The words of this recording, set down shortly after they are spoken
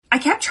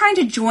kept trying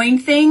to join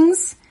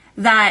things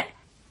that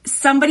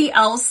somebody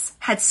else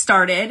had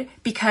started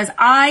because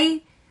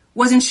I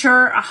wasn't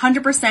sure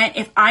 100%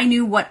 if I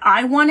knew what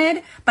I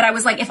wanted, but I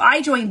was like, if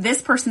I join this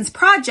person's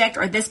project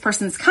or this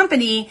person's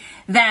company,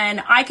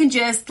 then I can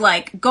just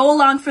like go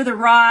along for the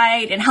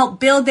ride and help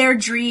build their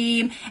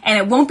dream, and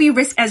it won't be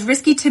as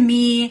risky to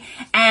me,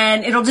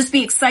 and it'll just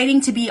be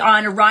exciting to be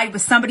on a ride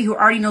with somebody who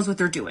already knows what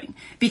they're doing,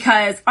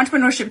 because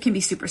entrepreneurship can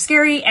be super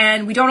scary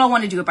and we don't all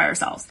want to do it by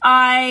ourselves.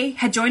 I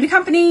had joined a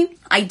company.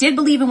 I did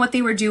believe in what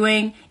they were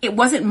doing. It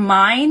wasn't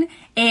mine,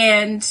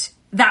 and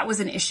that was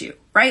an issue,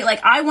 right?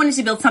 Like I wanted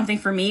to build something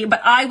for me, but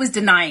I was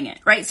denying it,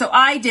 right? So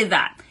I did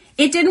that.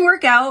 It didn't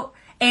work out,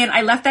 and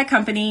I left that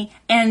company,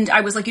 and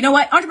I was like, you know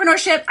what?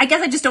 Entrepreneurship, I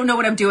guess I just don't know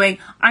what I'm doing.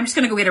 I'm just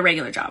going to go get a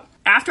regular job.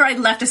 After I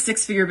left a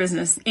 6-figure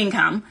business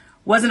income,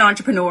 was an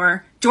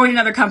entrepreneur, joined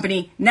another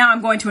company, now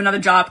I'm going to another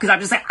job because I'm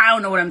just like, I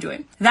don't know what I'm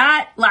doing.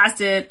 That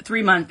lasted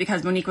 3 months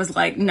because Monique was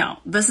like, no,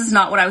 this is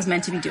not what I was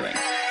meant to be doing.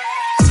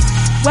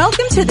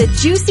 Welcome to the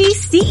Juicy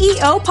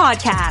CEO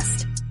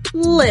Podcast.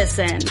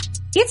 Listen.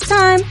 It's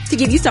time to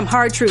give you some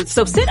hard truths,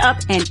 so sit up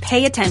and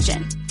pay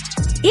attention.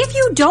 If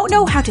you don't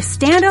know how to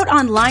stand out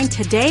online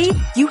today,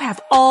 you have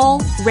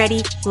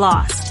already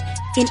lost.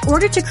 In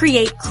order to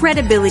create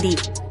credibility,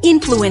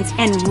 influence,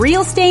 and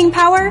real staying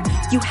power,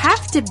 you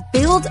have to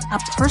build a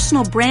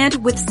personal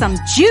brand with some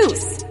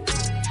juice.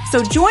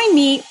 So join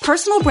me,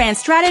 personal brand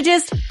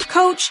strategist,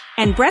 coach,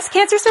 and breast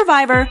cancer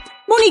survivor,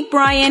 Monique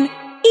Bryan,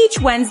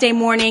 each Wednesday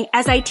morning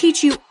as I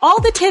teach you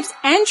all the tips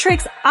and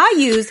tricks I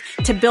use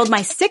to build my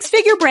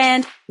 6-figure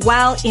brand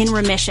while in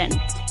remission.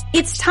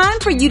 It's time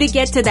for you to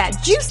get to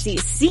that juicy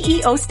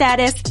CEO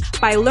status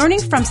by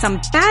learning from some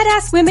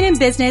badass women in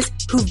business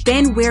who've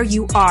been where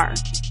you are,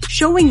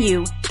 showing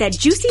you that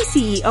juicy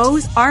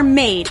CEOs are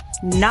made,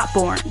 not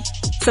born.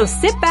 So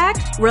sit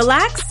back,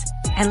 relax,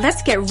 and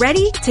let's get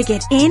ready to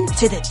get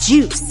into the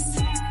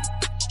juice.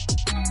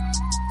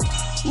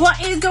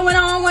 What is going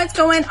on? What's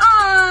going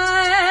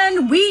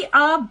on? We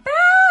are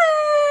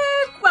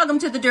back. Welcome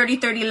to the Dirty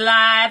 30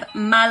 Live,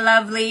 my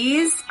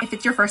lovelies. If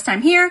it's your first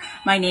time here,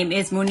 my name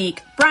is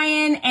Monique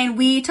Bryan, and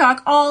we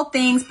talk all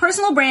things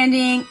personal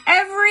branding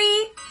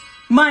every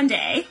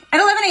Monday at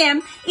 11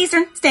 a.m.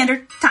 Eastern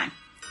Standard Time.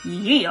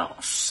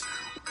 Yes.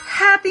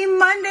 Happy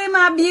Monday,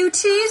 my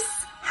beauties.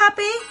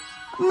 Happy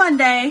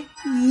Monday.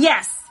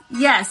 Yes.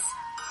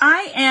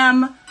 I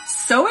am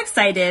so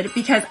excited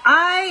because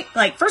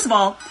first of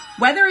all,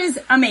 weather is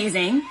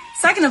amazing.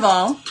 Second of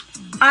all,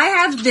 I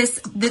have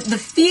the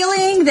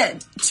feeling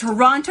that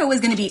Toronto is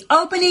going to be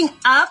opening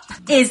up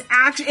is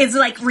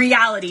like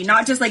reality,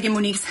 not just like in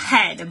Monique's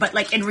head, but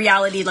like in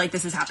reality, like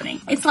this is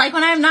happening. It's like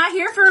when I'm not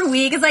here for a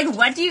week, it's like,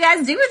 what do you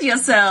guys do with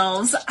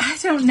yourselves? I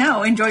don't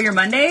know. Enjoy your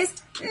Mondays?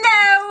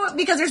 No,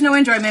 because there's no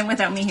enjoyment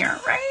without me here,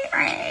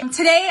 right?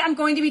 Today, I'm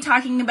going to be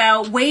talking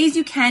about ways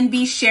you can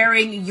be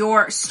sharing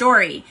your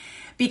story,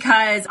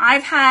 because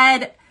I've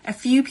had a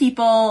few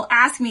people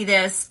ask me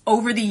this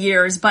over the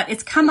years, but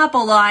it's come up a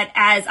lot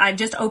as I've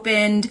just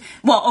open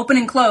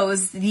and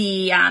closed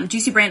the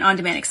Juicy Brand On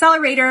Demand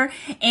Accelerator.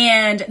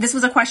 And this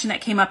was a question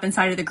that came up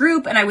inside of the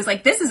group. And I was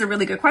like, this is a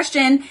really good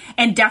question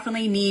and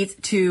definitely needs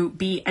to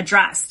be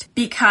addressed,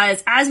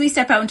 because as we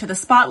step out into the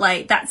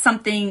spotlight, that's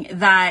something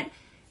that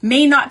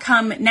may not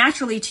come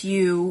naturally to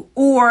you,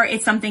 or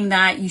it's something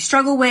that you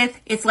struggle with.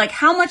 It's like,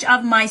 how much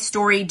of my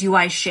story do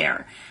I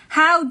share?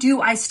 How do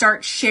I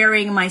start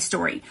sharing my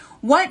story?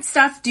 What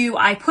stuff do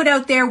I put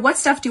out there? What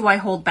stuff do I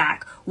hold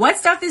back? What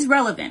stuff is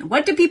relevant?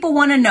 What do people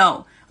want to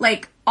know?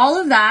 Like, all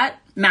of that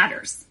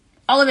matters.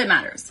 All of it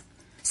matters.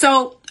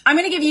 So I'm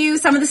going to give you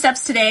some of the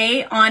steps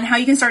today on how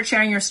you can start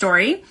sharing your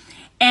story.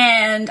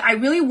 And I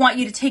really want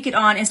you to take it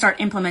on and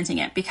start implementing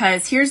it,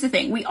 because here's the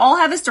thing. We all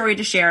have a story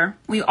to share.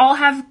 We all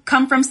have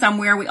come from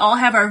somewhere. We all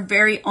have our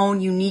very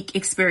own unique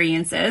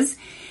experiences.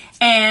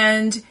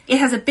 And it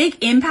has a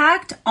big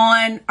impact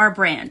on our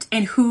brand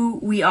and who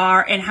we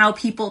are and how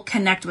people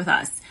connect with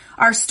us.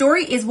 Our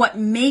story is what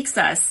makes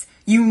us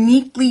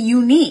uniquely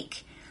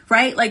unique,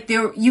 right? Like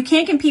you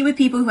can't compete with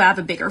people who have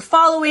a bigger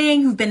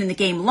following, who've been in the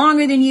game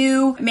longer than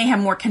you, may have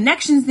more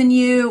connections than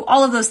you,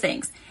 all of those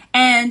things.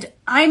 And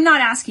I'm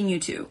not asking you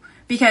to,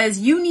 because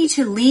you need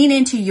to lean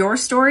into your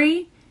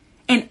story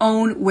and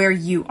own where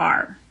you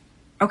are.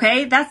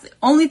 Okay? That's the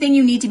only thing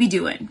you need to be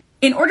doing.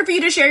 In order for you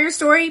to share your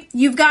story,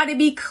 you've got to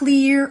be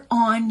clear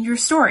on your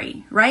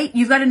story, right?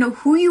 You've got to know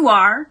who you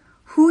are,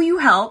 who you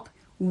help,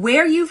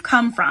 where you've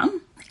come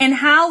from, and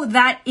how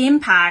that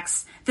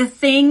impacts the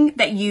thing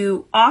that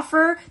you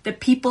offer, the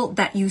people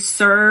that you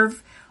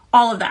serve,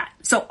 all of that.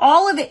 So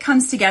all of it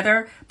comes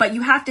together, but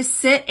you have to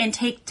sit and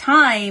take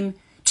time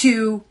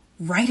to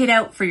write it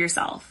out for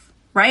yourself,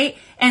 right?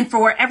 And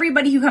for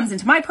everybody who comes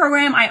into my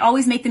program, I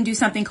always make them do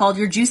something called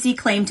your juicy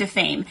claim to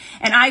fame.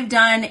 And I've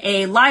done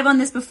a live on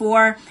this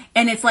before,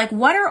 and it's like,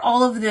 what are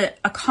all of the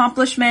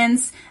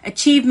accomplishments,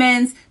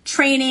 achievements,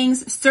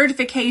 trainings,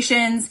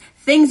 certifications,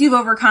 things you've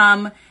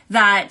overcome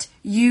that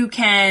you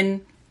can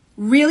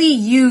really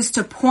use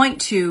to point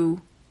to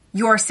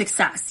your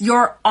success,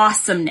 your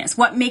awesomeness,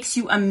 what makes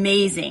you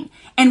amazing,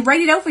 and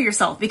write it out for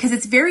yourself because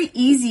it's very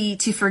easy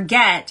to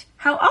forget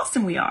how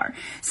awesome we are.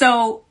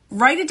 So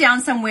write it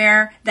down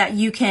somewhere that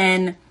you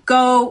can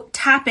go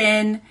tap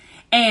in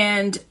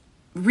and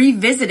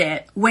revisit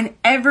it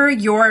whenever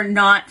you're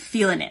not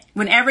feeling it.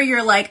 Whenever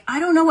you're like, I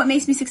don't know what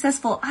makes me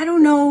successful. I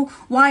don't know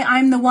why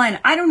I'm the one.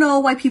 I don't know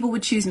why people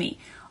would choose me.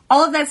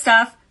 All of that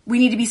stuff, we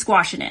need to be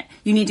squashing it.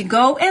 You need to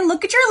go and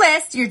look at your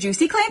list, your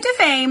juicy claim to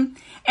fame,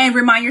 and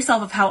remind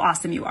yourself of how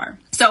awesome you are.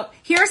 So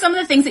here are some of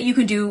the things that you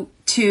can do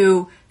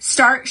to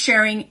start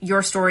sharing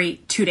your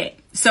story today.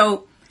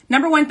 So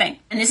number one thing,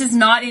 and this is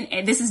not in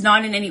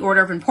any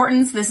order of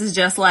importance. This is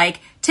just like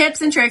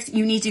tips and tricks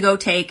you need to go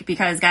take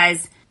because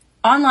guys,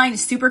 online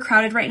is super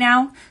crowded right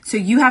now. So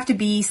you have to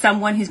be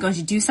someone who's going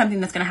to do something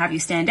that's going to have you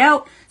stand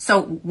out.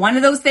 So one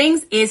of those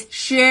things is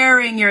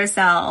sharing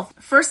yourself.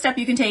 First step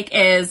you can take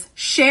is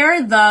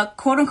share the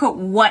quote unquote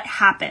what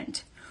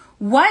happened.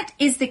 What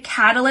is the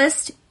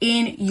catalyst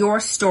in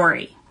your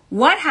story?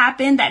 What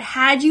happened that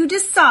had you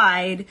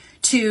decide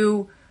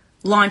to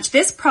launch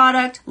this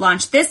product,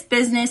 launch this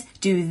business,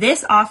 do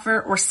this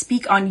offer, or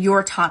speak on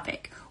your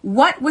topic?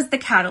 What was the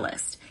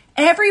catalyst?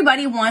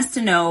 Everybody wants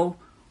to know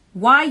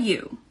why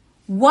you.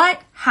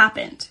 What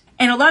happened?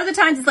 And a lot of the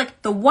times it's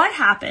like the what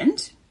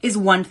happened is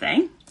one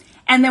thing.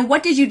 And then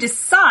what did you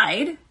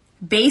decide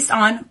based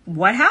on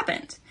what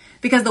happened?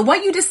 Because the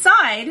what you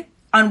decide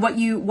on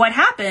what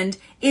happened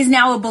is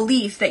now a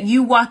belief that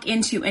you walk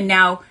into and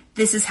now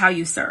this is how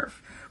you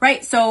serve,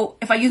 right? So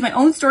if I use my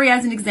own story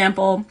as an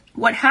example,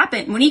 what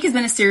happened, Monique has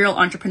been a serial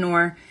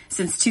entrepreneur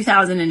since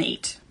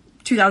 2008,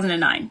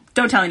 2009.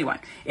 Don't tell anyone.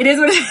 It is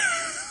what it is.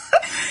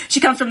 She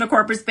comes from the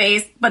corporate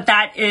space, but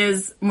that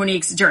is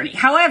Monique's journey.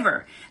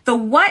 However,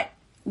 why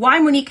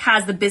Monique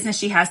has the business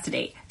she has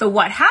today, the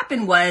what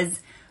happened was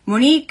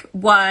Monique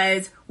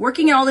was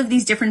working in all of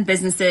these different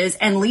businesses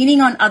and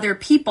leaning on other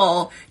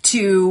people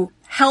to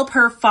help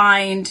her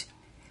find,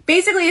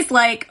 basically it's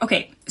like,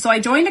 okay, so I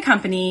joined a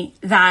company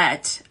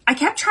that I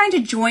kept trying to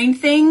join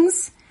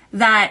things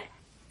that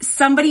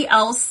somebody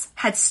else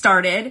had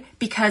started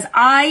because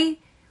I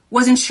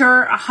wasn't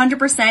sure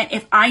 100%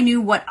 if I knew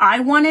what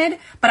I wanted,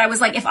 but I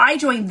was like, if I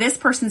join this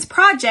person's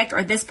project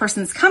or this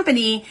person's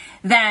company,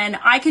 then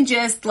I can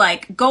just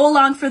like go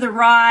along for the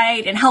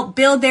ride and help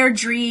build their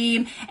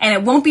dream, and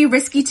it won't be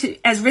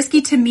as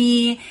risky to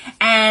me,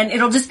 and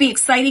it'll just be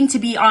exciting to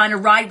be on a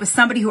ride with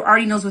somebody who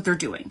already knows what they're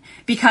doing,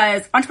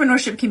 because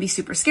entrepreneurship can be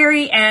super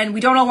scary and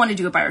we don't all want to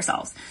do it by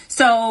ourselves.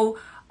 So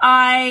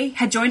I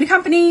had joined a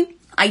company.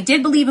 I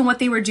did believe in what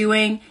they were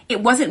doing.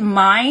 It wasn't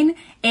mine,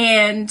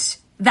 and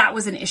that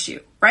was an issue,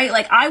 right?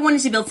 Like I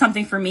wanted to build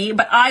something for me,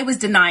 but I was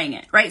denying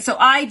it, right? So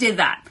I did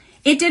that.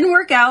 It didn't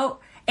work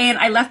out, and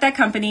I left that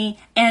company,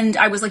 and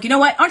I was like, you know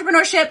what?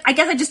 Entrepreneurship, I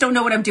guess I just don't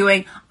know what I'm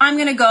doing. I'm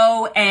going to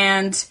go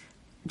and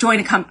join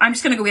a company. I'm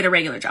just going to go get a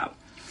regular job.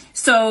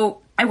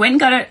 So I went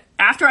and got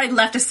after I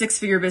left a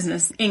 6-figure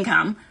business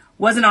income,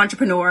 was an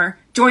entrepreneur,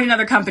 joined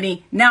another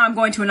company. Now I'm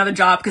going to another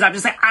job because I'm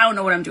just like, I don't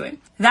know what I'm doing.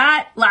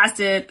 That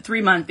lasted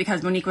 3 months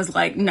because Monique was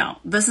like, no,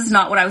 this is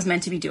not what I was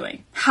meant to be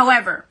doing.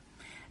 However,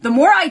 the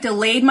more I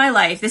delayed my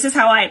life, this is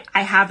how I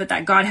have it,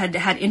 that God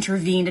had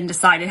intervened and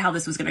decided how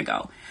this was going to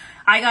go.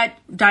 I got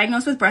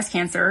diagnosed with breast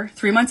cancer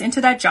 3 months into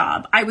that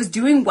job. I was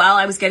doing well.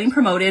 I was getting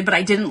promoted, but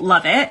I didn't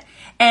love it.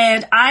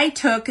 And I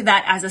took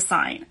that as a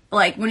sign.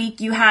 Like when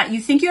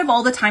you think you have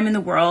all the time in the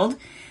world,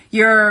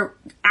 you're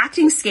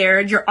acting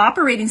scared, you're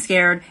operating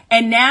scared,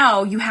 and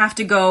now you have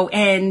to go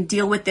and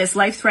deal with this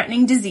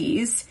life-threatening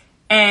disease,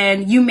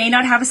 and you may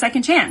not have a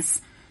second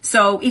chance.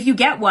 So if you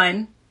get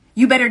one,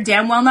 you better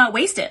damn well not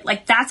waste it.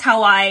 Like that's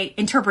how I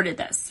interpreted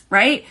this,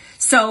 right?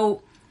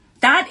 So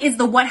that is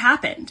the what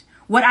happened.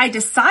 What I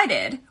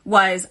decided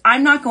was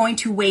I'm not going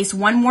to waste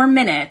one more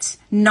minute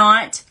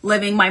not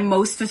living my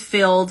most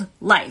fulfilled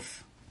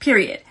life,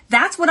 period.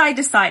 That's what I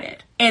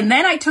decided. And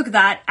then I took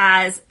that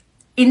as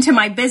into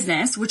my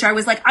business, which I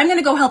was like, I'm going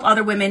to go help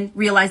other women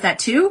realize that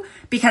too,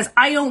 because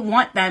I don't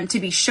want them to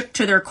be shook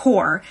to their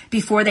core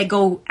before they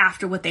go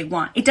after what they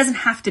want. It doesn't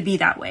have to be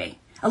that way.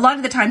 A lot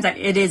of the times that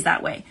it is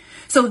that way.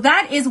 So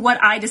that is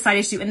what I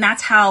decided to do. And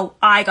that's how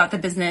I got the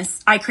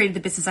business. I created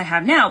the business I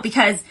have now,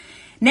 because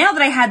now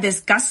that I had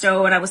this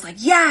gusto and I was like,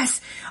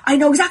 yes, I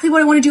know exactly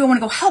what I want to do. I want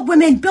to go help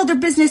women build their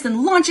business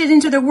and launch it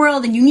into their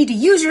world. And you need to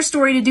use your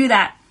story to do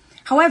that.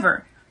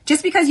 However,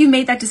 just because you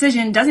made that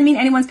decision doesn't mean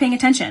anyone's paying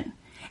attention.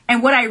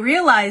 And what I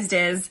realized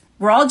is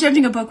we're all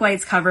judging a book by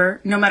its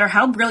cover, no matter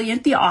how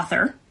brilliant the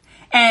author.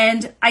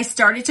 And I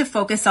started to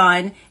focus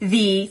on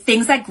the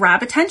things that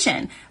grab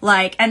attention,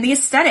 and the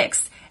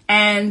aesthetics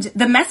and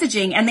the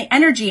messaging and the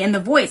energy and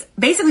the voice,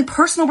 basically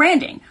personal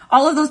branding,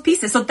 all of those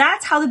pieces. So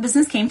that's how the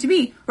business came to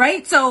be,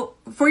 right? So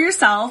for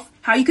yourself,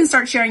 how you can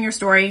start sharing your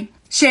story,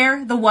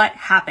 share the what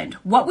happened.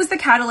 What was the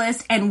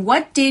catalyst and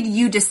what did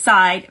you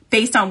decide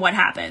based on what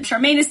happened?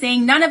 Charmaine is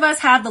saying, none of us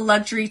have the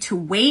luxury to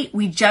wait.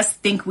 We just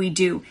think we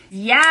do.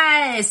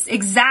 Yes,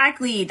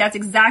 exactly. That's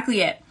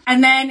exactly it.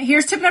 And then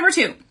here's tip number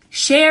 2.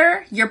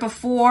 Share your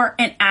before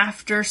and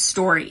after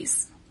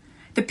stories.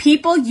 the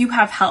people you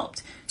have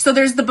helped. So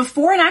there's the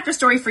before and after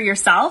story for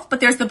yourself, but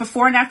there's the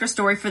before and after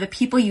story for the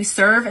people you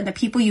serve and the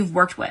people you've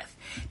worked with.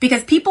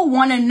 Because people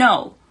want to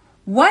know,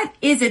 what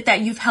is it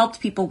that you've helped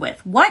people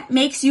with? What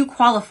makes you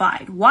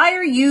qualified? Why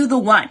are you the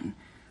one,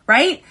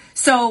 right?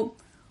 So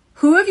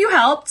who have you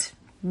helped?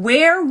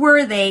 Where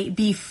were they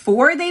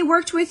before they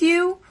worked with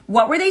you?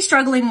 What were they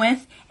struggling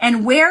with?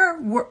 And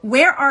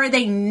where are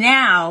they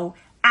now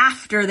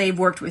after they've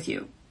worked with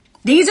you?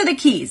 These are the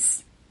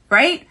keys,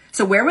 right?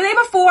 So where were they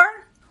before?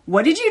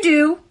 What did you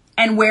do?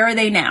 And where are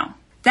they now?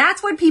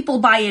 That's what people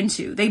buy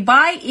into. They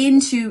buy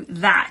into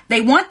that. They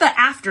want the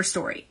after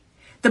story.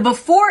 The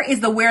before is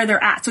the where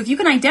they're at. So if you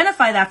can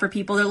identify that for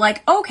people, they're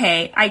like,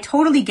 okay, I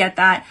totally get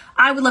that.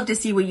 I would love to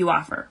see what you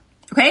offer.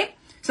 Okay?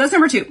 So that's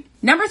number 2.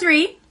 Number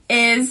 3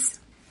 is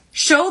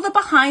show the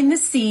behind the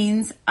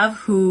scenes of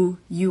who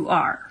you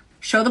are.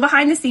 Show the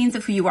behind the scenes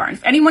of who you are. And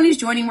if anyone who's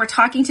joining, we're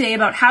talking today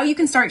about how you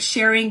can start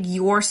sharing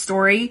your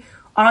story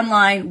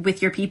online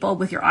with your people,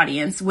 with your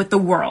audience, with the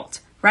world,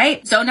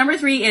 right? So number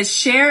 3 is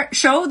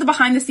show the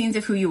behind the scenes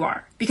of who you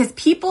are, because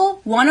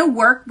people want to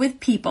work with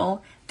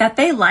people that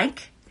they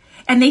like,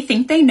 and they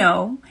think they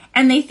know,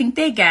 and they think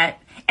they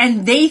get,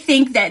 and they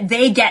think that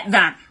they get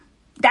them.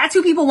 That's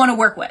who people want to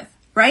work with,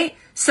 right?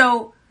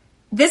 So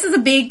this is a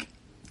big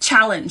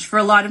challenge for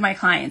a lot of my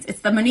clients. It's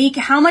the Monique,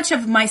 how much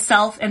of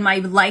myself and my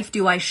life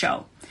do I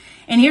show?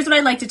 And here's what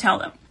I like to tell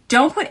them.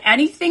 Don't put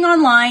anything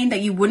online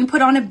that you wouldn't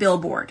put on a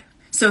billboard.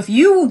 So if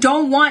you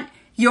don't want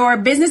your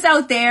business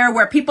out there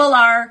where people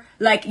are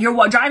like,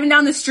 you're driving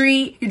down the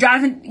street, you're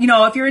driving,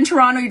 if you're in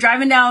Toronto, you're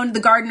driving down the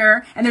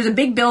Gardiner and there's a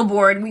big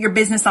billboard with your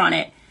business on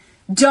it.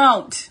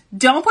 Don't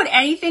put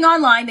anything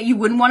online that you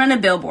wouldn't want on a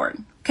billboard.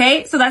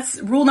 Okay. So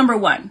that's rule number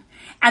 1.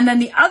 And then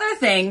the other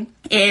thing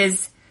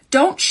is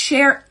don't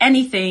share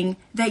anything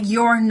that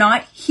you're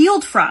not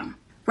healed from,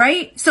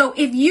 right? So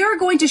if you're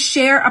going to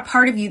share a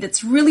part of you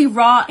that's really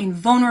raw and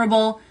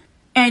vulnerable,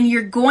 and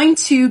you're going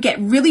to get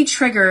really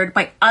triggered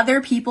by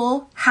other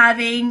people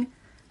having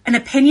an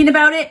opinion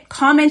about it,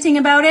 commenting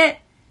about it,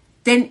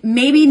 then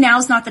maybe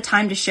now's not the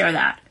time to share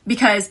that,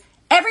 because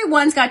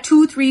everyone's got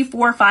 2, 3,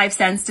 4, 5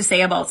 cents to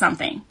say about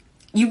something.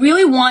 You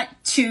really want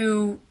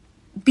to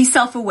be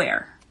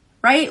self-aware,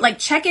 right? Like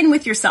check in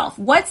with yourself.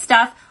 What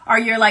stuff are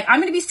you like, I'm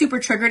going to be super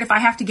triggered if I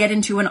have to get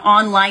into an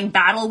online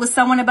battle with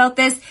someone about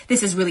this.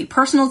 This is really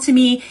personal to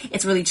me.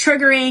 It's really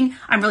triggering.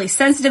 I'm really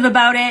sensitive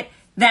about it.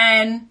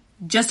 Then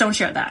just don't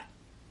share that.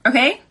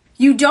 Okay?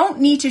 You don't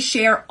need to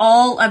share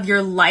all of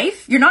your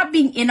life. You're not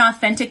being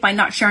inauthentic by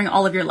not sharing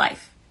all of your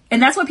life.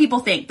 And that's what people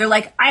think. They're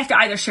like, I have to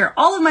either share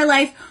all of my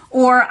life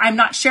or I'm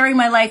not sharing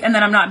my life and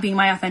then I'm not being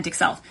my authentic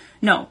self.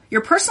 No,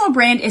 your personal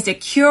brand is a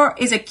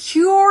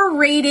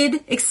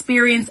curated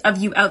experience of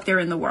you out there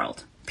in the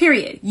world.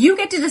 Period. You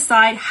get to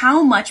decide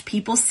how much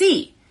people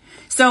see.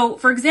 So,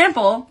 for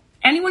example,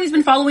 anyone who's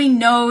been following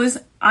knows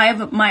I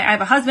have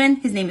a husband.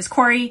 His name is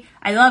Corey.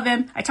 I love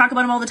him. I talk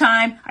about him all the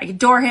time. I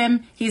adore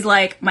him. He's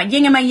like my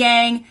yin and my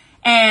yang.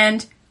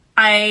 And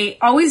I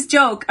always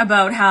joke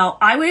about how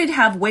I would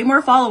have way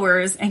more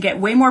followers and get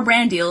way more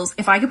brand deals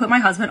if I could put my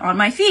husband on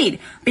my feed,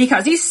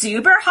 because he's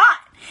super hot.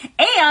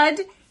 And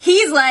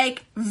he's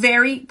like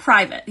very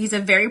private. He's a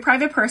very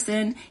private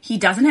person. He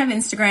doesn't have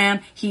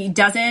Instagram. He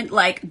doesn't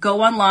like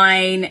go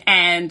online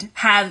and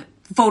have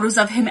photos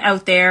of him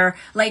out there.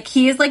 Like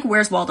he is like,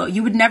 where's Waldo?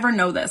 You would never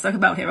know this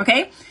about him.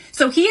 Okay.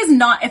 So he is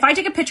not, if I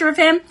take a picture of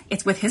him,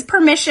 it's with his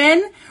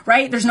permission,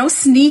 right? There's no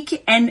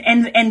sneak and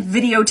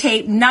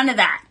videotape, none of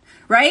that,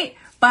 right?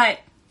 But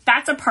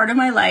that's a part of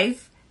my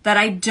life that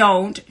I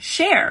don't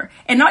share.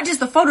 And not just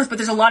the photos, but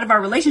there's a lot of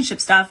our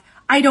relationship stuff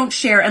I don't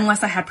share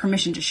unless I had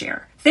permission to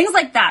share. Things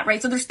like that,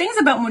 right? So there's things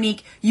about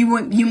Monique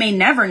you may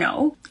never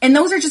know. And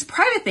those are just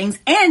private things.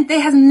 And they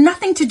have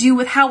nothing to do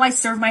with how I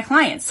serve my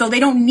clients. So they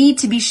don't need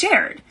to be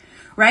shared,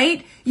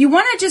 right? You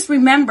want to just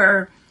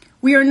remember,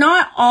 we are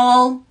not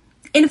all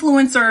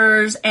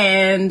influencers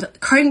and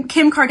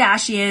Kim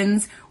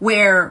Kardashians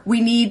where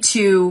we need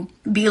to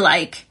be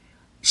like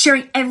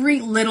sharing every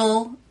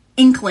little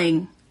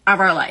inkling of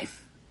our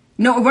life.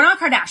 No, we're not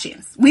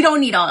Kardashians. We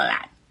don't need all of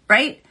that,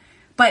 right?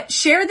 But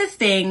share the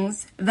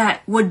things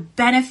that would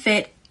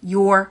benefit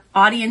your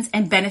audience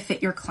and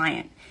benefit your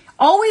client.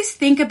 Always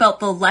think about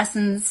the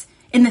lessons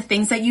in the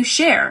things that you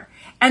share.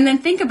 And then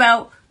think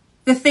about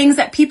the things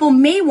that people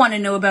may want to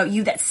know about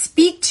you that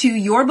speak to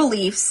your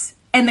beliefs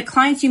and the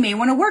clients you may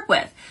want to work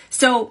with.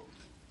 So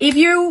if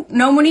you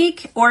know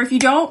Monique, or if you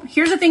don't,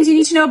 here's the things you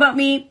need to know about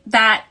me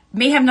that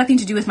may have nothing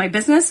to do with my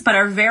business, but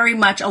are very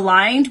much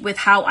aligned with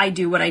how I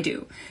do what I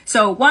do.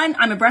 So 1,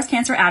 I'm a breast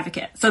cancer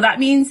advocate. So that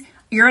means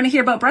you're going to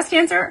hear about breast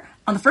cancer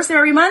on the first of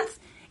every month.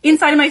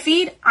 Inside of my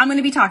feed, I'm going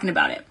to be talking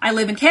about it. I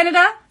live in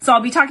Canada, so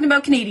I'll be talking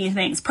about Canadian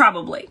things,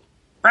 probably.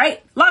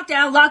 Right?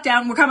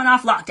 Lockdown, we're coming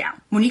off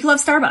lockdown. Monique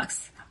loves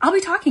Starbucks. I'll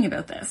be talking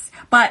about this.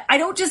 But I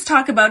don't just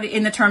talk about it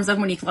in the terms of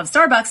Monique loves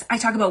Starbucks. I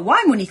talk about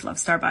why Monique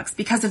loves Starbucks,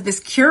 because of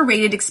this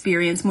curated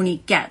experience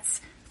Monique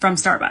gets from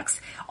Starbucks.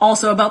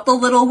 Also about the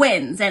little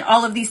wins and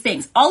all of these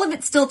things. All of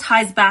it still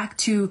ties back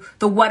to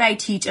the what I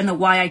teach and the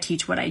why I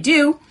teach what I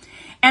do.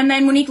 And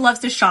then Monique loves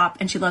to shop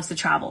and she loves to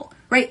travel,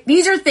 right?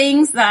 These are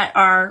things that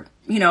are,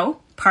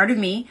 part of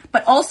me,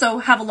 but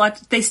also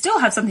they still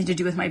have something to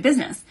do with my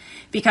business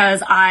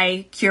because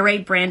I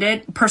curate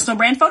personal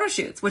brand photo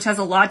shoots, which has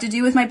a lot to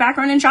do with my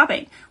background in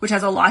shopping, which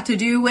has a lot to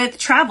do with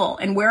travel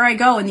and where I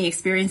go and the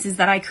experiences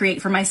that I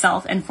create for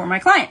myself and for my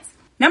clients.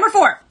 Number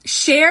 4,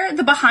 share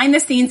the behind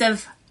the scenes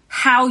of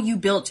how you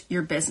built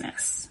your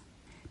business.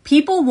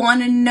 People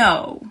want to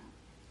know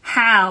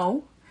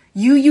how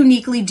you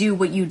uniquely do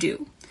what you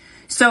do.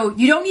 So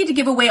you don't need to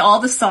give away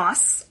all the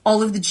sauce,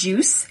 all of the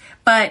juice,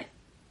 but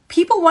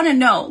people want to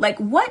know,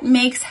 what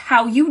makes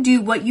how you do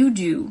what you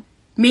do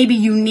maybe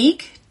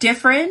unique,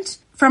 different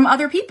from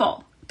other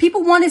people.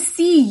 People want to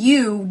see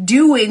you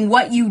doing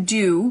what you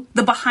do,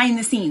 the behind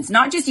the scenes,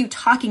 not just you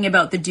talking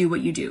about the do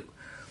what you do,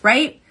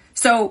 right?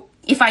 So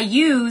if I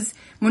use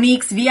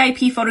Monique's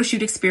VIP photo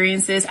shoot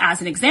experiences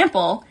as an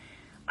example,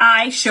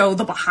 I show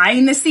the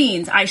behind the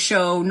scenes. I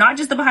show not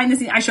just the behind the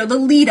scenes, I show the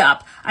lead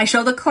up. I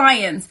show the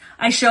clients.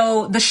 I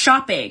show the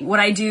shopping, when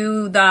I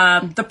do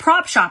the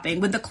prop shopping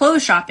with the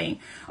clothes shopping.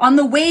 On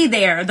the way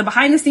there, the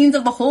behind the scenes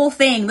of the whole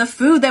thing, the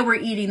food that we're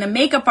eating, the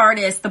makeup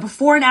artist, the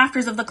before and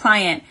afters of the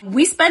client.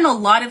 We spend a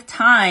lot of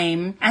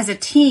time as a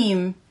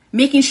team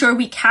making sure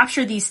we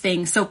capture these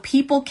things so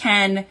people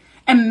can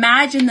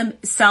imagine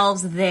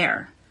themselves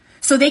there.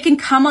 So they can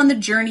come on the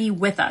journey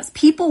with us.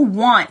 People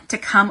want to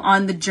come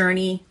on the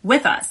journey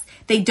with us.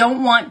 They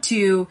don't want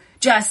to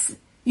just,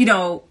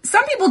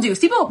 some people do.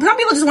 Some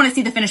people just want to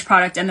see the finished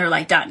product and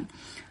they're done.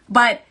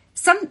 But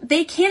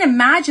they can't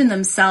imagine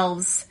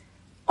themselves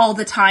all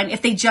the time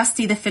if they just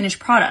see the finished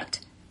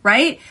product,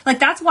 right?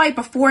 That's why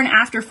before and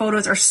after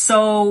photos are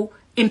so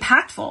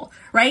impactful,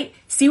 right?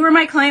 See where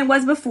my client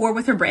was before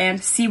with her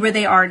brand, see where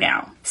they are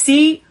now.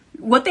 See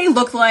what they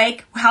looked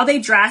like, how they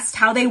dressed,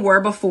 how they were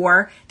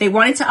before. They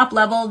wanted to up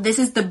level. This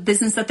is the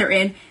business that they're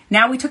in.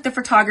 Now we took the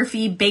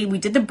photography, we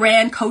did the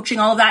brand coaching,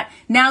 all of that.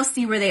 Now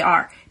see where they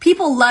are.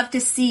 People love to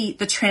see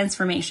the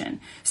transformation.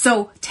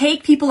 So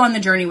take people on the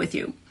journey with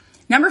you.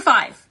 Number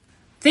 5,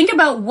 think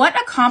about what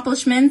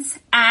accomplishments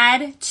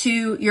add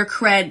to your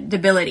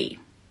credibility.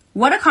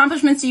 What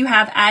accomplishments do you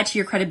have add to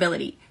your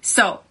credibility?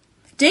 So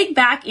dig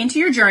back into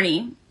your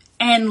journey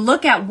and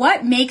look at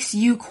what makes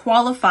you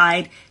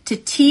qualified to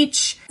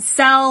teach,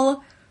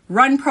 sell,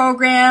 run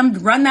program,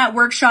 run that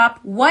workshop.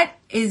 What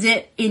is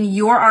it in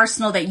your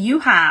arsenal that you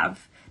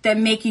have that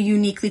make you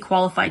uniquely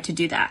qualified to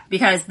do that?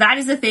 Because that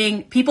is the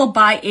thing. People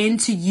buy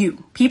into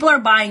you. People are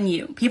buying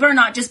you. People are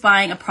not just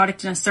buying a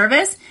product and a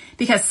service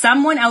because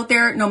someone out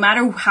there, no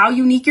matter how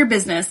unique your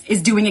business,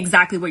 is doing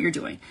exactly what you're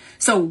doing.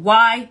 So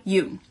why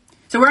you?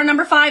 So we're on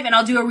number 5 and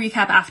I'll do a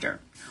recap after.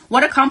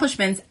 What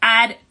accomplishments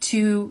add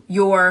to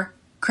your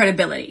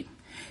credibility?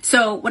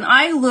 So when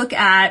I look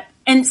at,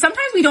 and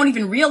sometimes we don't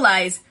even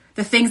realize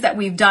the things that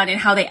we've done and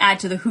how they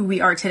add to the who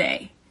we are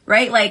today,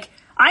 right?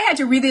 I had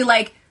to really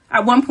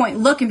at one point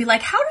look and be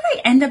how did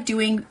I end up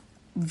doing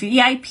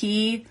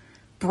VIP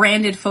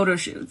branded photo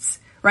shoots,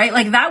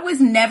 right? That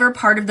was never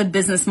part of the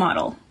business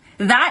model.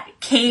 That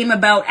came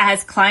about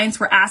as clients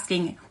were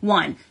asking,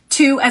 1.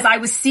 2, as I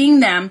was seeing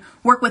them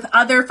work with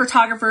other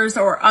photographers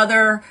or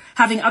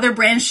having other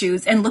brand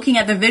shoots and looking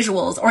at the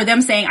visuals, or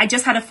them saying, I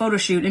just had a photo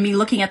shoot, and me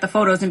looking at the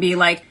photos and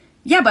being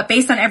yeah, but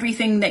based on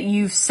everything that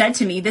you've said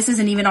to me, this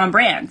isn't even on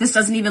brand. This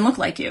doesn't even look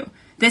like you.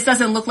 This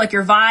doesn't look like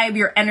your vibe,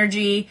 your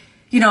energy.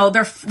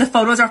 The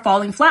photos are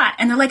falling flat.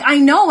 And they're I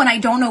know, and I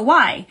don't know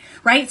why,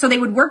 right? So they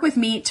would work with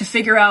me to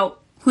figure out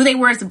who they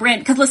were as a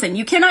brand. Because listen,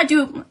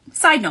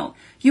 side note,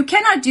 you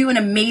cannot do an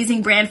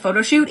amazing brand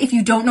photo shoot if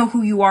you don't know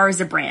who you are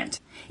as a brand.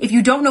 If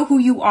you don't know who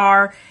you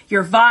are,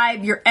 your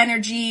vibe, your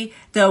energy,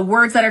 the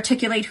words that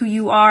articulate who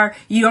you are,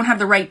 you don't have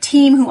the right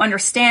team who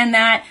understand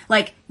that.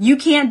 You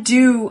can't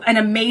do an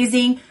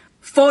amazing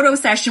photo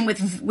session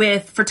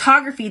with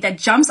photography that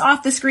jumps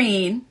off the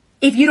screen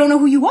if you don't know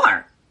who you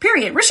are.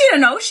 Period. Rashida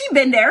knows. She's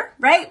been there,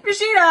 right?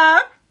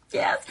 Rashida.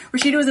 Yes.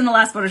 Rashida was in the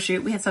last photo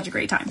shoot. We had such a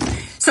great time.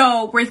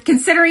 So we're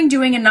considering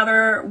doing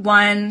another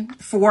one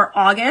for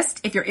August.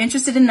 If you're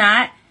interested in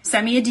that,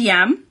 send me a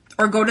DM.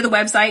 Or go to the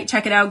website,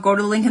 check it out, go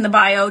to the link in the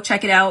bio,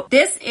 check it out.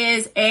 This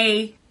is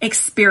a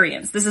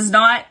experience. This is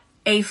not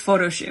a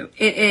photo shoot.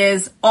 It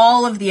is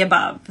all of the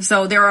above.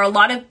 So there are a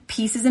lot of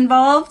pieces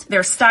involved.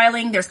 There's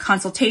styling, there's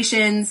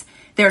consultations,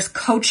 there's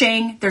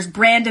coaching, there's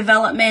brand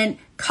development,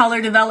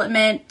 color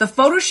development. The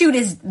photo shoot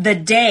is the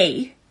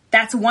day.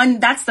 That's the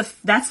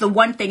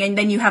one thing. And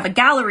then you have a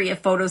gallery of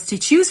photos to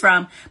choose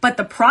from. But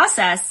the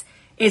process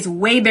is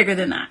way bigger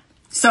than that.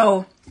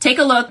 So take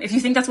a look. If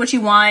you think that's what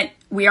you want,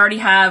 we already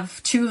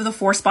have 2 of the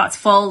 4 spots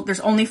full. There's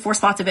only 4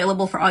 spots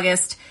available for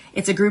August.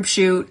 It's a group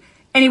shoot.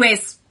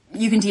 Anyways,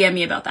 you can DM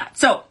me about that.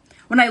 So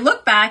when I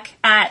look back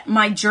at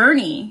my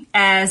journey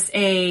as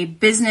a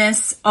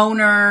business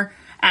owner,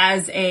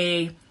 as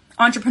a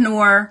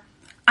entrepreneur,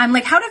 I'm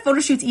how did photo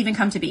shoots even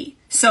come to be?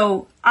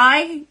 So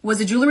I was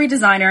a jewelry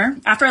designer.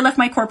 After I left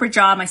my corporate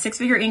job, my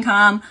 6-figure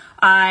income,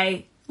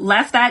 I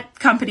left that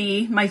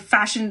company,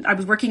 I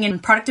was working in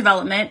product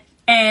development,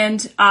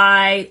 and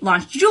I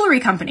launched a jewelry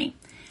company.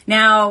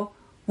 Now,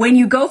 when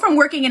you go from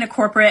working in a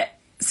corporate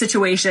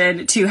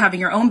situation to having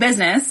your own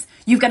business,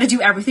 you've got to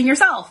do everything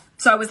yourself.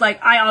 So I was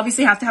like, I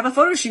obviously have to have a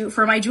photo shoot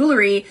for my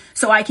jewelry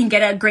so I can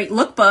get a great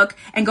lookbook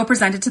and go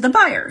present it to the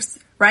buyers,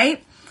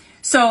 right?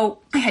 So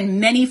I had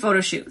many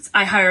photo shoots.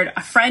 I hired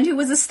a friend who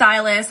was a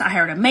stylist. I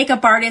hired a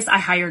makeup artist. I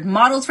hired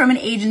models from an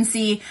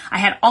agency. I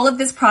had all of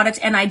this product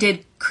and I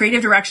did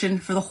creative direction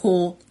for the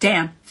whole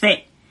damn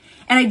thing.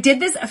 And I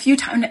did this a few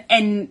times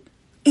and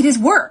it is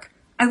work.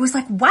 I was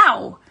like,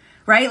 wow,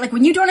 right? Like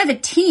when you don't have a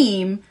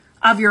team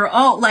of your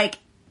own, like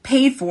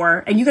paid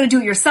for, and you got to do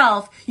it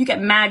yourself, you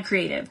get mad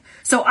creative.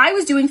 So I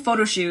was doing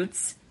photo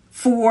shoots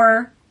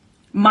for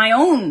my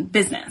own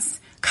business,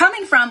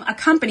 coming from a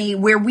company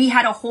where we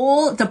had a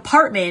whole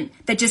department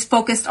that just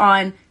focused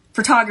on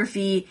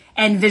photography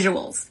and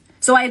visuals.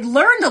 So I had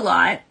learned a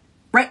lot,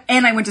 right?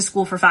 And I went to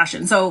school for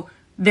fashion. So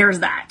there's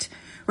that,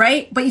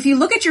 right? But if you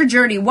look at your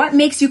journey, what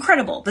makes you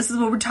credible? This is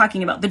what we're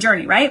talking about, the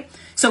journey, right?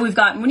 So we've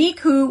got Monique,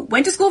 who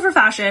went to school for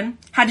fashion,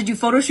 had to do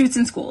photo shoots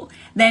in school.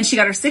 Then she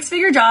got her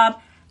 6-figure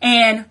job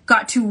and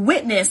got to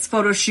witness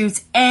photo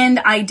shoots. And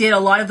I did a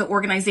lot of the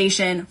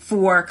organization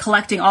for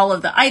collecting all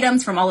of the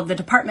items from all of the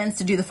departments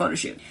to do the photo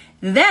shoot.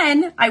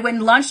 Then I went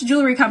and launched a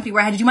jewelry company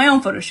where I had to do my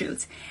own photo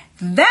shoots.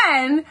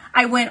 Then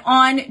I went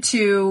on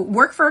to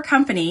work for a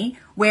company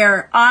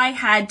where I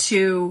had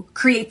to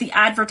create the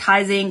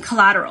advertising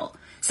collateral.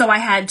 So I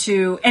had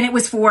to, and it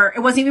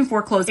wasn't even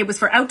for clothes. It was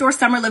for outdoor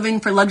summer living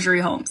for luxury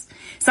homes.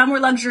 Some were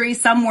luxury,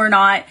 some were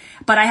not,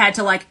 but I had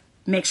to like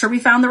make sure we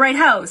found the right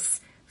house,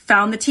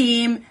 found the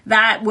team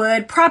that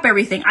would prop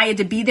everything. I had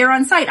to be there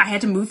on site. I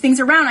had to move things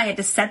around. I had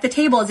to set the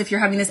table as if you're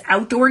having this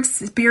outdoor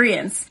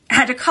experience. I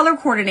had to color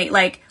coordinate,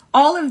 like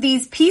all of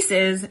these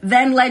pieces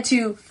then led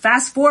to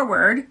fast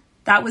forward.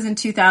 That was in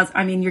 2000.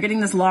 I mean, you're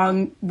getting this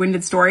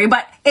long-winded story,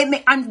 but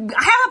I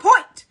have a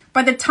point.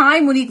 By the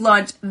time Monique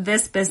launched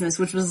this business,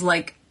 which was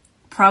like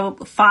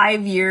probably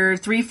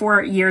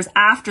 4 years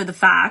after the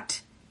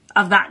fact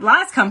of that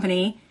last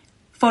company,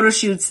 photo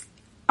shoots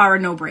are a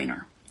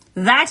no-brainer.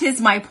 That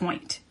is my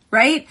point,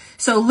 right?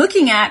 So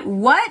looking at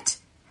what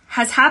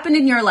has happened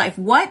in your life,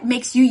 what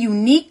makes you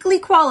uniquely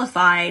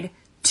qualified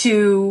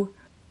to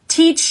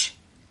teach,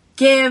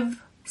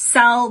 give,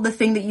 sell the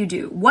thing that you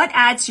do? What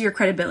adds to your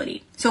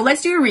credibility? So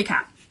let's do a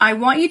recap. I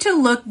want you to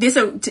look this,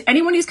 so to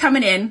anyone who's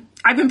coming in,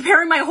 I've been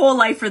preparing my whole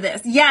life for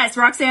this. Yes,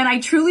 Roxanne, I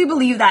truly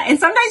believe that. And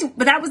sometimes,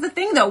 but that was the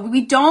thing though,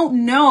 we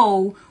don't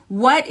know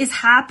what is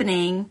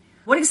happening,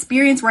 what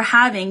experience we're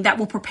having that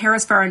will prepare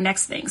us for our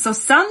next thing. So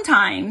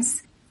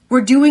sometimes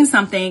we're doing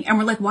something and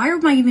we're like, why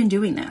am I even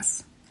doing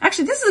this?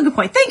 Actually, this is a good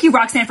point. Thank you,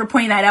 Roxanne, for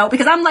pointing that out,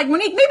 because I'm like,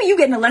 Monique, maybe you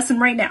getting a lesson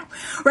right now,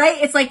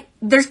 right? It's like,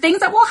 there's things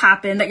that will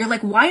happen that you're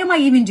like, why am I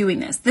even doing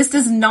this? This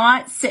is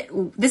not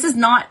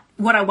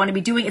what I want to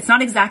be doing. It's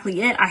not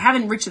exactly it. I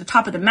haven't reached the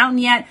top of the mountain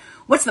yet.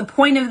 What's the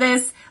point of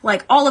this?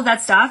 Like all of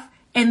that stuff.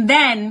 And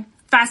then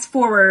fast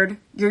forward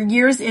your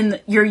years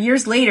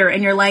later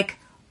and you're like,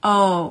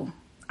 oh,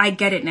 I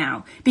get it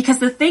now. Because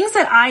the things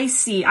that I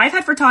see, I've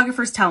had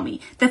photographers tell me,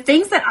 the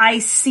things that I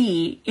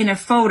see in a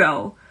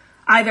photo,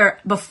 either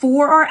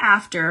before or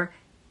after,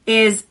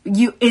 is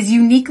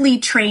uniquely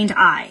trained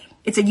eye.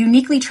 It's a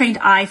uniquely trained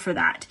eye for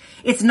that.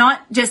 It's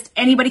not just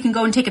anybody can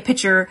go and take a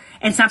picture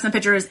and snap some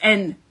pictures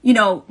and,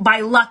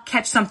 by luck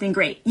catch something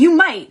great. You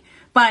might,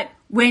 but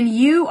when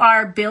you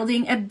are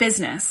building a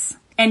business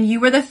and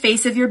you are the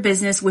face of your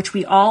business, which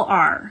we all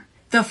are,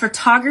 the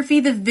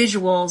photography, the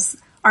visuals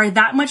are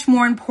that much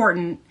more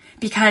important,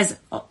 because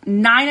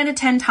 9 out of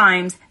 10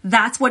 times,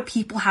 that's what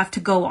people have to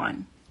go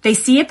on. They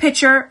see a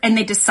picture and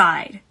they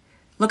decide,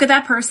 look at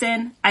that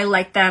person. I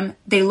like them.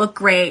 They look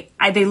great.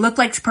 They look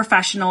like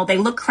professional. They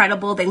look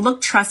credible. They look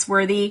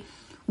trustworthy.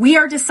 We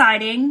are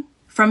deciding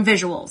from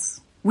visuals.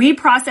 We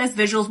process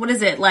visuals. What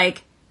is it?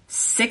 Like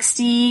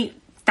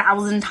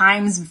 60,000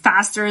 times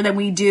faster than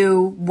we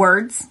do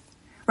words,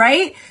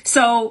 right?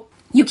 So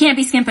you can't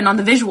be skimping on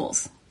the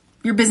visuals.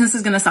 Your business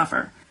is going to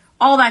suffer.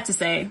 All that to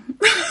say,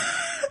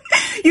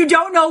 you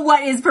don't know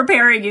what is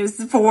preparing you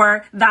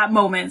for that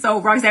moment.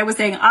 So Roxanne was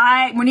saying,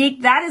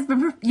 Monique,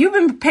 you've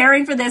been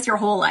preparing for this your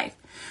whole life.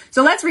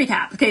 So let's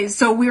recap. Okay.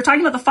 So we were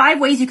talking about the 5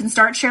 ways you can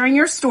start sharing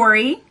your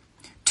story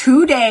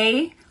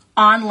today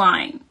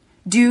online.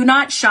 Do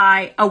not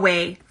shy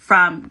away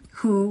from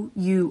who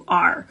you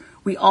are.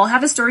 We all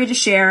have a story to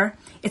share.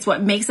 It's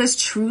what makes us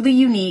truly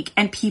unique,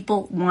 and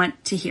people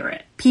want to hear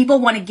it. People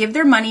want to give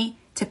their money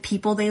to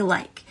people they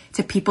like,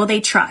 to people they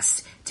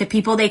trust, to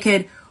people they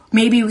could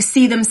maybe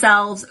see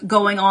themselves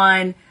going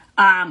on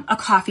a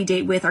coffee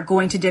date with, or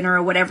going to dinner,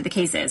 or whatever the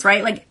case is,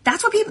 right? Like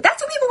that's what people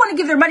want to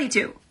give their money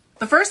to.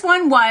 The first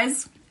one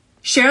was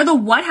share the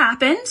what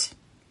happened,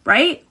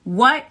 right?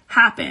 What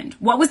happened?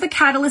 What was the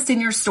catalyst in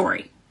your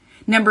story?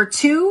 Number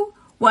 2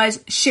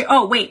 was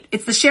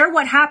it's the share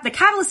what happened, the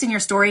catalyst in your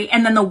story,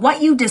 and then the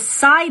what you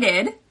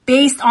decided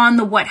based on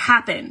the what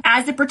happened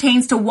as it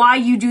pertains to why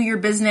you do your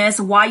business,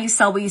 why you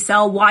sell what you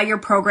sell, why your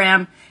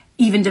program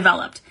even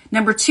developed.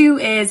 Number 2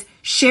 is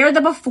share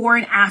the before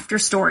and after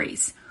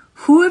stories.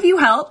 Who have you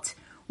helped?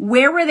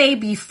 Where were they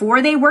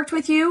before they worked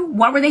with you?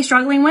 What were they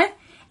struggling with?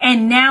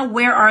 And now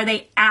where are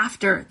they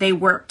after they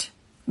worked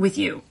with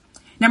you?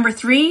 Number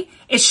 3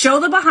 is show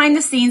the behind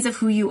the scenes of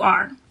who you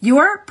are.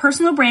 Your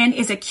personal brand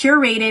is a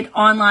curated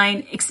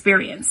online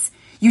experience.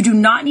 You do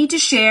not need to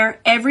share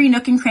every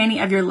nook and cranny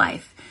of your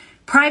life.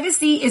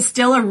 Privacy is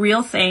still a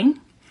real thing,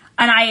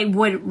 and I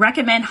would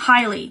recommend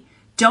highly,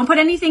 don't put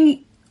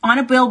anything on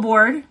a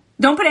billboard.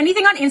 Don't put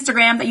anything on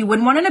Instagram that you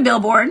wouldn't want on a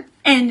billboard,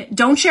 and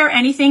don't share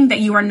anything that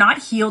you are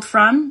not healed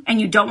from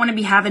and you don't want to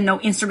be having no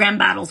Instagram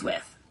battles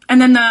with.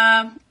 And then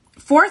the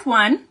 4th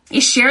one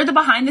is share the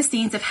behind the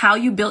scenes of how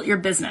you built your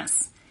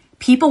business.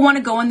 People want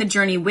to go on the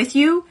journey with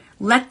you.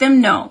 Let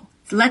them know.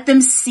 Let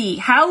them see.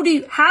 How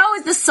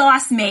is the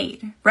sauce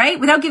made, right?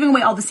 Without giving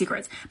away all the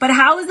secrets. But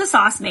how is the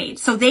sauce made?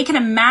 So they can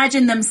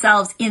imagine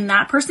themselves in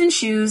that person's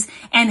shoes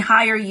and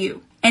hire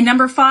you. And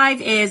number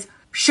 5 is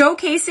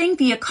showcasing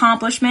the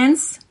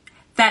accomplishments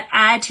that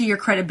add to your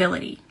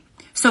credibility.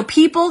 So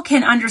people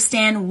can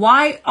understand,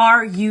 why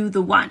are you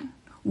the one?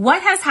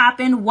 What has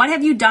happened? What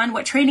have you done?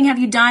 What training have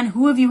you done?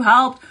 Who have you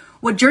helped?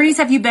 What journeys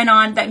have you been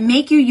on that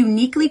make you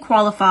uniquely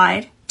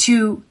qualified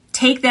to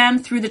take them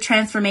through the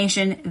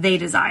transformation they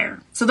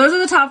desire? So those are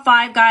the top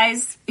 5,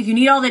 guys. If you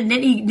need all the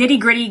nitty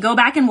gritty, go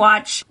back and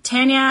watch.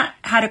 Tanya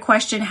had a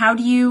question. How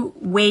do you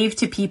wave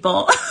to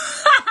people?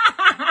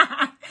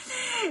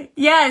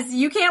 Yes,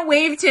 you can't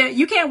wave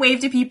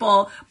to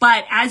people,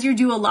 but as you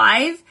do a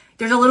live,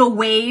 there's a little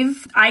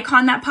wave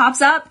icon that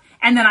pops up,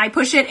 and then I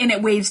push it and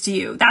it waves to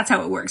you. That's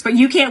how it works. But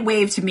you can't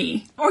wave to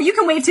me. Or you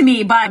can wave to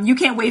me, but you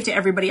can't wave to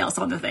everybody else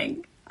on the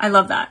thing. I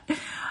love that.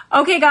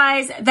 Okay,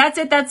 guys, that's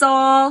it. That's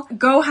all.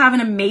 Go have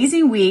an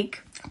amazing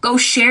week. Go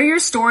share your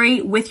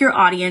story with your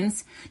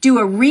audience. Do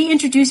a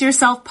reintroduce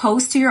yourself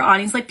post to your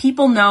audience. Like,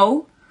 people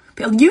know.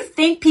 You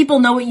think people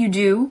know what you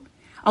do.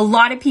 A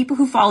lot of people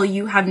who follow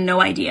you have no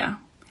idea.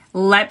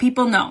 Let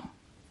people know.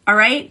 All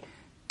right?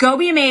 Go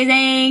be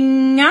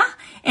amazing.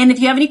 And if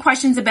you have any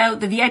questions about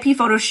the VIP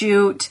photo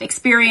shoot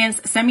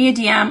experience, send me a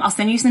DM. I'll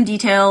send you some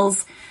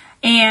details.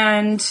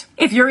 And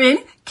if you're in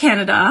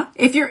Canada,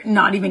 if you're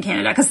not even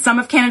Canada, because some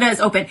of Canada is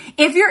open.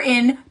 If you're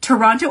in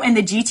Toronto and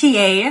the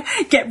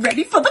GTA, get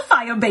ready for the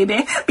fire,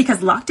 baby, because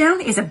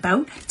lockdown is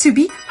about to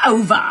be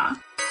over.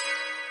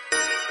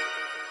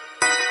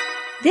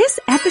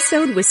 This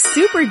episode was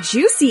super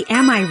juicy,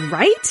 am I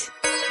right?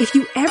 If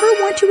you ever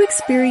want to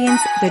experience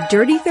the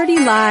Dirty 30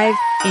 Live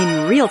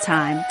in real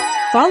time,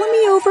 follow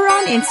me over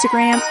on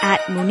Instagram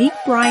at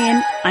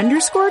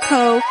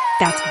MoniqueBryan_co.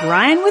 That's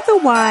Brian with a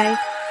Y.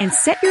 And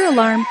set your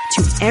alarm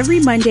to every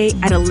Monday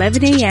at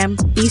 11 a.m.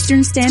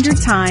 Eastern Standard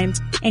Time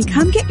and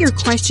come get your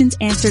questions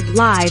answered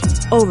live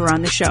over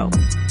on the show.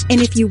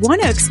 And if you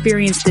want to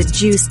experience the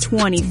juice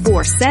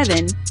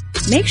 24/7,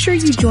 make sure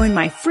you join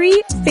my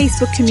free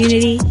Facebook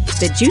community,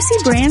 the Juicy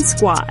Brand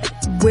Squad,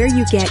 where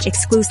you get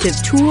exclusive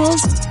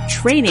tools,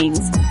 trainings,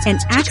 and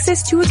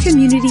access to a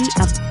community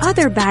of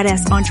other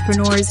badass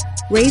entrepreneurs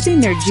raising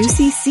their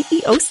juicy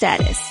CEO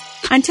status.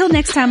 Until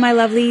next time, my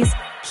lovelies,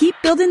 keep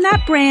building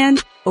that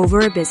brand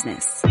over a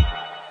business.